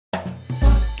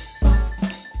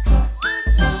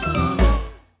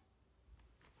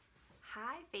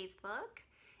Facebook.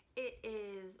 It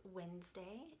is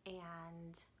Wednesday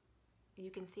and you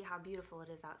can see how beautiful it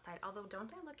is outside. Although,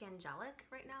 don't I look angelic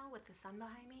right now with the sun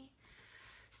behind me?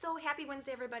 So happy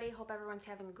Wednesday, everybody. Hope everyone's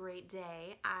having a great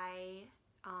day. I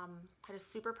had a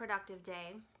super productive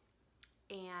day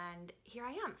and here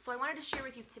I am. So I wanted to share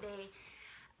with you today.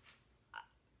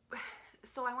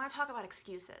 So I want to talk about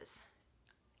excuses.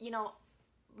 You know,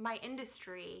 my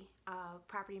industry,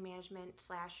 property management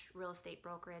slash real estate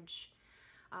brokerage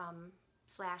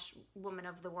slash woman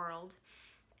of the world,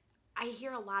 I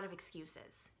hear a lot of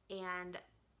excuses, and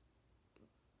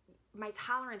my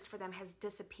tolerance for them has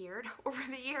disappeared over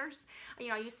the years. You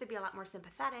know, I used to be a lot more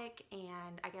sympathetic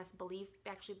and I guess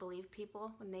actually believe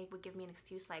people when they would give me an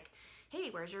excuse like, hey,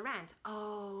 where's your rent?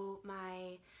 Oh,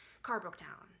 my car broke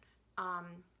down.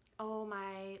 Oh,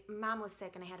 my mom was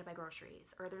sick and I had to buy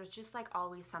groceries. Or there's just like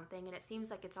always something, and it seems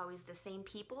like it's always the same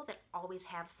people that always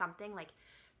have something. Like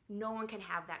no one can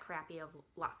have that crappy of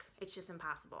luck. It's just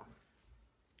impossible.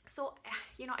 So,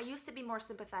 you know, I used to be more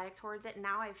sympathetic towards it.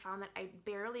 Now I've found that I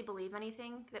barely believe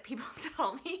anything that people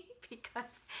tell me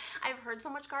because I've heard so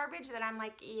much garbage that I'm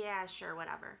like, yeah, sure,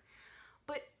 whatever.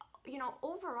 But, you know,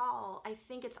 overall, I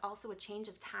think it's also a change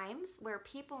of times where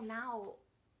people now,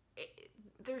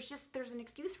 there's an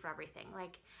excuse for everything.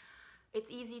 Like,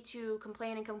 it's easy to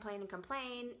complain and complain and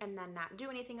complain and then not do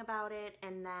anything about it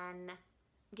and then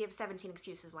give 17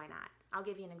 excuses why not. I'll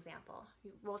give you an example.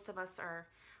 Most of us,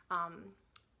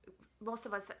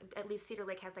 at least Cedar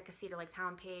Lake has like a Cedar Lake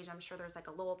Town page. I'm sure there's like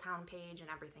a Lowell Town page and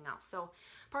everything else. So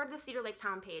part of the Cedar Lake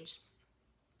Town page,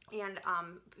 and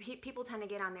people tend to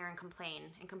get on there and complain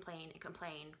and complain and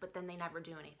complain, but then they never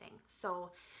do anything.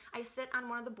 So I sit on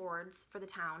one of the boards for the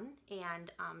town and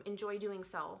enjoy doing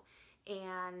so.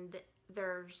 And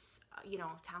there's, you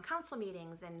know, town council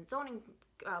meetings and zoning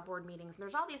board meetings. And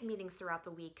there's all these meetings throughout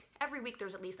the week. Every week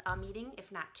there's at least a meeting,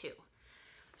 if not two.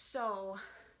 So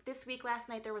this week, last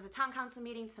night, there was a town council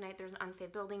meeting. Tonight, there's an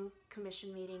unsafe building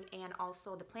commission meeting and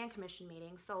also the plan commission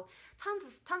meeting. So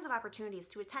tons of opportunities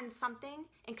to attend something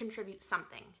and contribute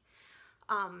something.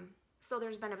 So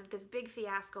there's been this big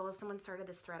fiasco. Someone started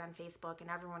this thread on Facebook and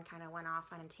everyone kind of went off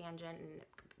on a tangent and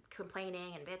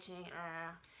complaining and bitching.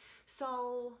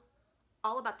 So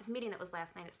all about this meeting that was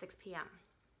last night at 6 p.m.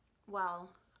 Well,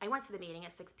 I went to the meeting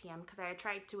at 6 p.m. because I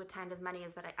tried to attend as many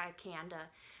as that I can to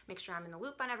make sure I'm in the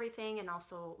loop on everything and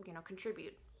also, you know,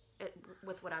 contribute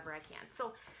with whatever I can.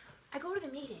 So I go to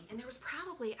the meeting and there was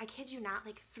probably, I kid you not,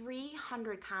 like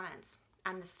 300 comments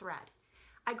on this thread.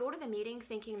 I go to the meeting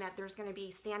thinking that there's going to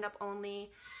be stand up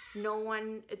only,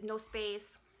 no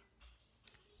space,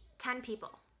 10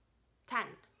 people, 10.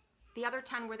 The other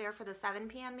 10 were there for the 7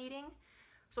 p.m. meeting,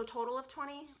 so total of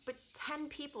 20, but 10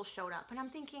 people showed up and I'm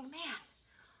thinking, man,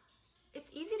 it's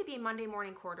easy to be a Monday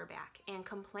morning quarterback and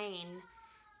complain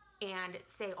and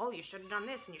say, oh, you should have done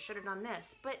this and you should have done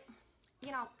this. But,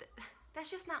 you know, that's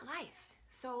just not life.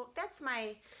 So that's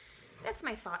my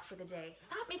thought for the day.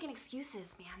 Stop making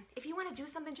excuses, man. If you want to do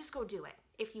something, just go do it.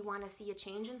 If you want to see a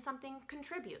change in something,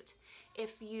 contribute.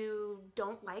 If you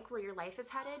don't like where your life is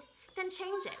headed, then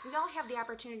change it. We all have the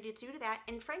opportunity to do that.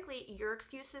 And frankly, your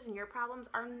excuses and your problems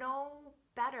are no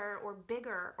better or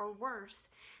bigger or worse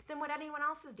than what anyone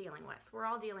else is dealing with. We're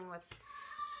all dealing with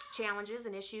challenges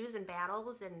and issues and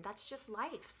battles, and that's just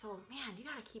life. So, man, you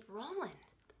gotta keep rolling.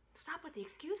 Stop with the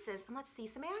excuses and let's see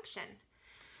some action.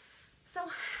 So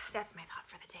that's my thought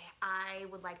for the day. I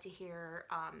would like to hear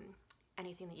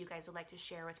anything that you guys would like to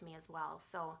share with me as well.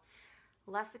 So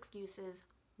less excuses,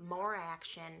 more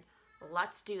action.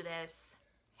 Let's do this.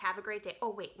 Have a great day.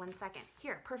 Oh, wait, 1 second.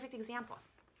 Here, perfect example.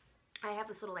 I have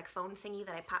this little like phone thingy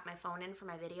that I pop my phone in for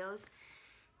my videos.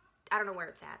 I don't know where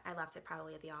it's at. I left it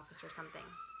probably at the office or something.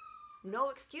 No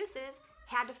excuses.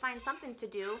 Had to find something to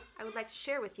do. I would like to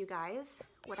share with you guys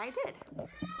what I did.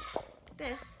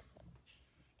 This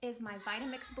is my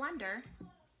Vitamix blender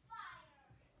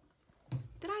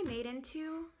that I made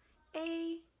into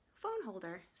a phone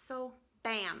holder. So,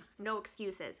 bam, no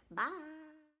excuses. Bye.